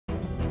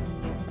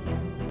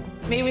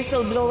May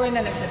whistleblower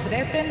na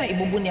nagtatreten na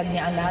ibubunyag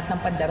niya ang lahat ng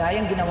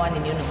pandarayang ginawa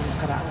ninyo noong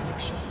nakaraang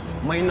eleksyon.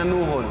 May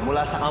nanuhol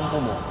mula sa kampo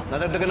mo na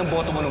dagdagan ng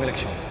boto mo noong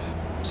eleksyon.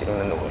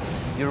 Sinong nanuhol?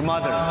 Your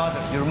mother.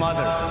 Your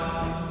mother.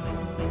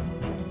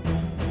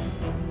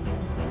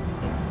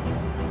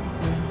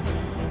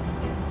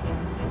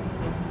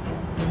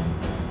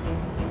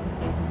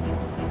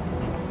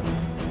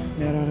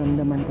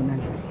 Nararamdaman ko na,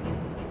 Loy.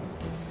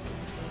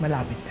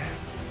 Malapit na.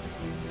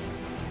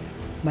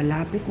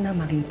 Malapit na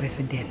maging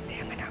presidente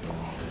ang anak ko.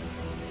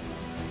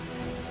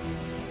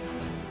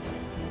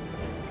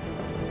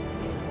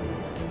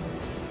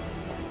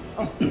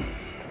 Oh,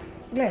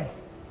 Glenn.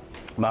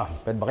 Ma,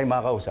 pwede ba kayo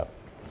makakausap?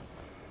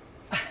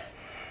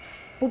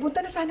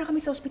 Pupunta na sana kami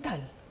sa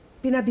ospital.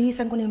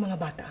 Pinabihisan ko na yung mga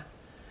bata.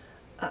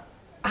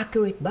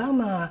 Accurate ba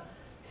ang mga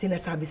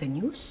sinasabi sa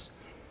news?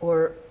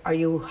 Or are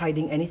you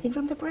hiding anything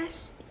from the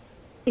press?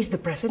 Is the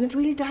president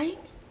really dying?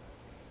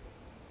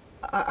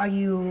 Are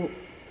you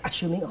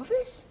assuming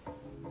office?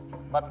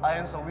 But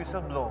ayon sa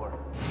whistleblower,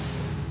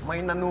 may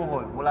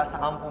nanuhol mula sa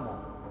kampo mo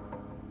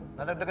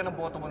na dagdagan ng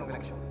boto mo noong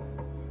eleksyon.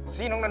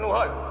 Sinong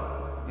nanuhol?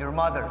 Your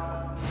mother.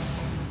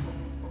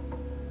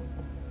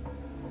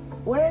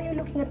 Why are you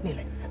looking at me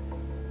like that?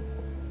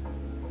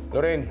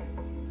 Lorraine,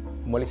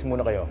 umalis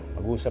muna kayo.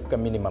 Mag-usap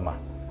kami ni Mama.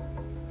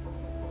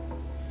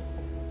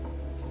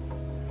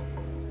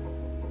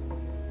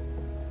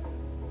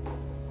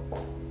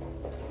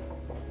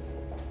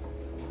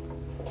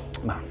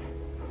 Ma,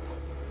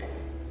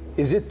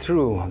 is it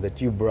true that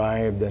you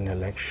bribed an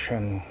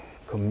election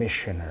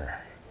commissioner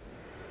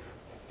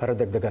para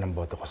dagdagan ang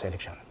boto ko sa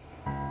eleksyon?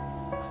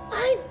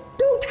 I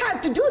don't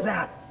have to do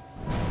that.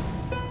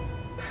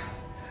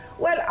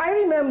 Well, I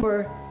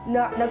remember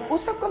na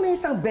nag-usap kami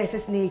isang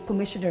beses ni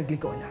Commissioner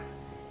Gligona.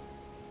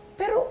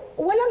 Pero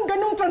walang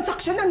ganong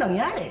transaksyon na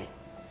nangyari.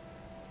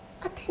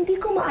 At hindi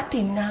ko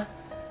maatim na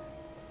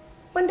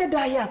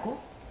mandadaya ko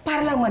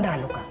para lang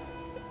manalo ka.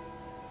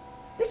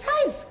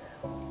 Besides,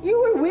 you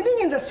were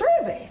winning in the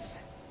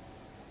surveys.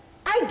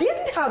 I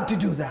didn't have to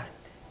do that.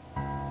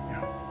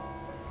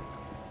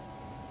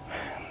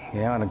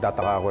 Kaya nga,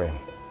 nagtataka ako eh.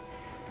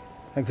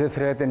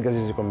 Nagte-threaten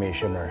kasi si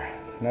Commissioner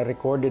na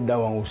recorded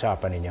daw ang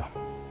usapan ninyo.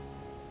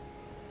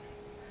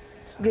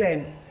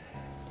 Glenn,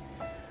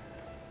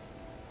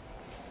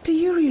 do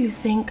you really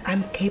think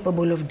I'm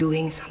capable of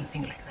doing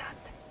something like that?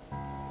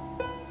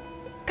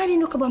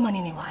 Kanino ka ba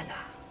maniniwala?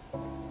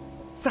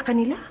 Sa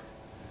kanila?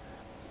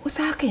 O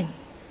sa akin?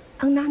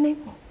 Ang nanay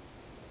mo.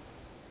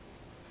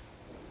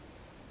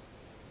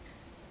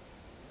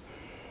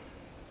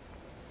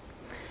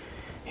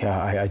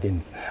 Yeah, I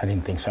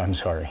didn't think so. I'm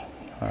sorry.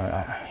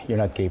 You're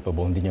not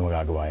capable. Hindi niyo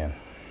magagawa yan.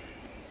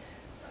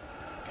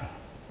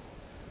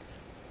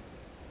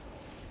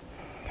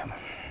 Come on.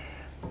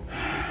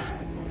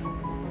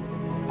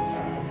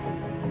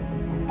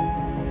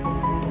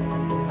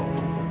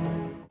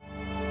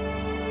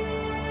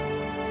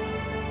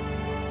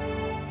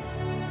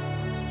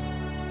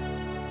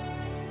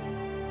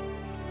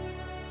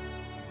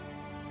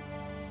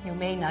 You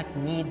may not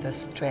need the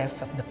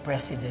stress of the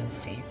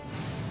presidency,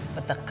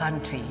 but the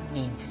country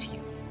needs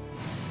you.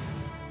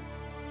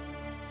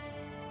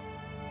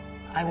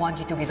 I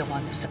want you to be the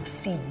one to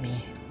succeed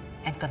me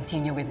and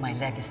continue with my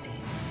legacy.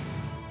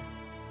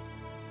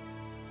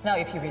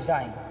 Now, if you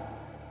resign,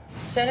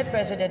 Senate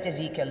President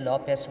Ezekiel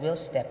Lopez will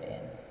step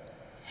in.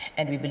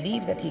 And we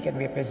believe that he can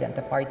represent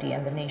the party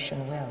and the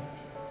nation well.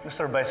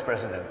 Mr. Vice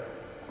President,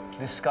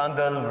 this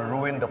scandal will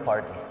ruin the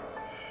party.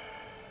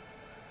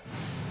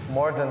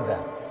 More than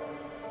that,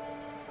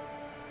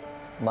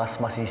 mas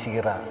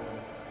masisira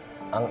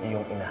ang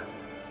iyong ina.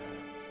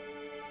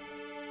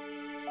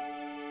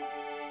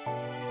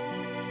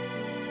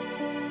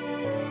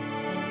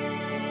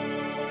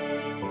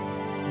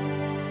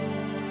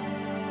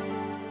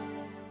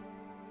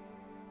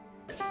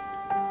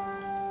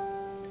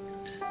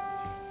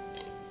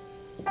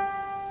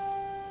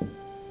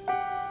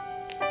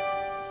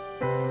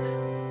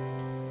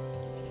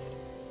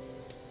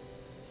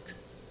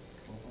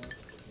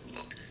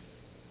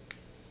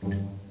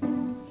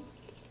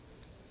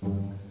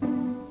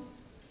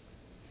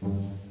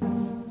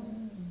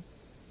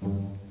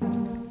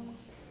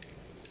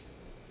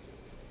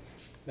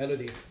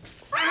 Melody.